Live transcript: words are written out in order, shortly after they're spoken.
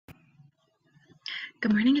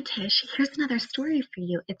Good morning, Aatish. Here's another story for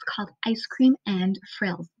you. It's called Ice Cream and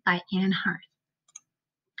Frills by Anne Hart.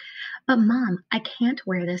 But Mom, I can't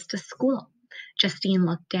wear this to school. Justine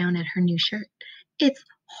looked down at her new shirt. It's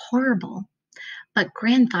horrible. But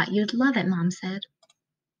Gran thought you'd love it, Mom said.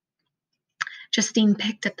 Justine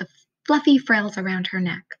picked at the fluffy frills around her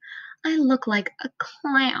neck. I look like a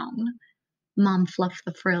clown. Mom fluffed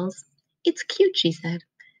the frills. It's cute, she said.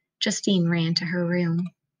 Justine ran to her room.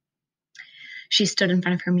 She stood in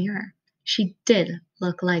front of her mirror. She did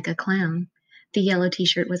look like a clown. The yellow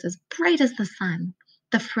t-shirt was as bright as the sun.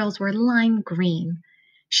 The frills were lime green.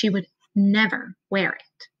 She would never wear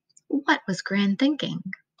it. What was Gran thinking?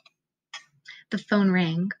 The phone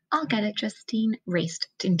rang. I'll get it. Justine raced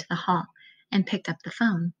into the hall and picked up the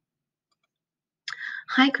phone.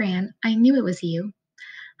 Hi, Gran. I knew it was you.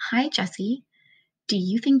 Hi, Jessie. Do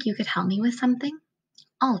you think you could help me with something?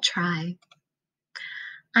 I'll try.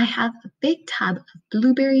 I have a big tub of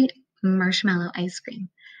blueberry marshmallow ice cream.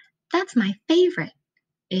 That's my favorite.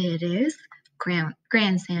 It is?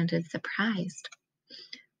 Gran sounded surprised.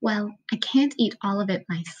 Well, I can't eat all of it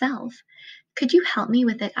myself. Could you help me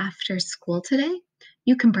with it after school today?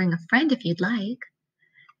 You can bring a friend if you'd like.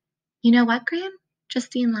 You know what, Gran?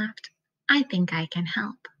 Justine laughed. I think I can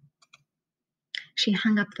help. She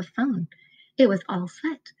hung up the phone. It was all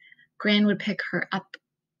set. Gran would pick her up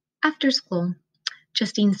after school.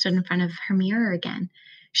 Justine stood in front of her mirror again.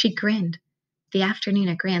 She grinned. The afternoon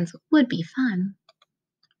at Gran's would be fun.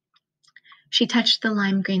 She touched the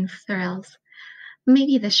lime green frills.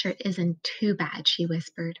 Maybe this shirt isn't too bad, she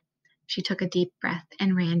whispered. She took a deep breath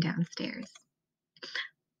and ran downstairs.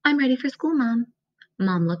 I'm ready for school, Mom.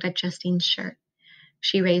 Mom looked at Justine's shirt.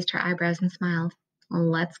 She raised her eyebrows and smiled.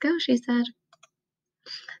 Let's go, she said.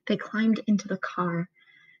 They climbed into the car.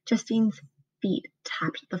 Justine's feet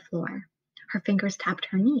tapped the floor. Her fingers tapped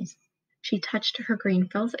her knees. She touched her green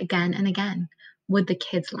frills again and again. Would the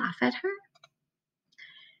kids laugh at her?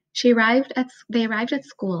 They arrived at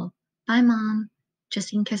school. Bye, Mom.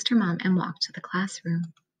 Justine kissed her mom and walked to the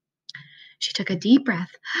classroom. She took a deep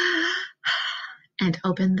breath and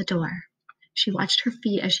opened the door. She watched her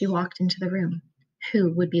feet as she walked into the room.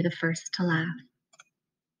 Who would be the first to laugh?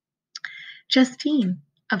 Justine,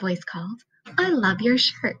 a voice called. I love your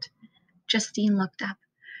shirt. Justine looked up.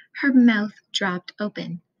 Her mouth dropped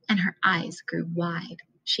open and her eyes grew wide.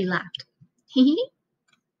 She laughed. Hee hee.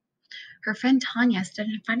 Her friend Tanya stood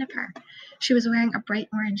in front of her. She was wearing a bright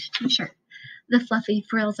orange t-shirt. The fluffy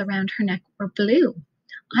frills around her neck were blue.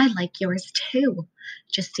 I like yours too.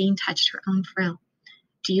 Justine touched her own frill.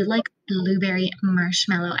 Do you like blueberry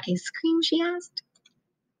marshmallow ice cream? She asked.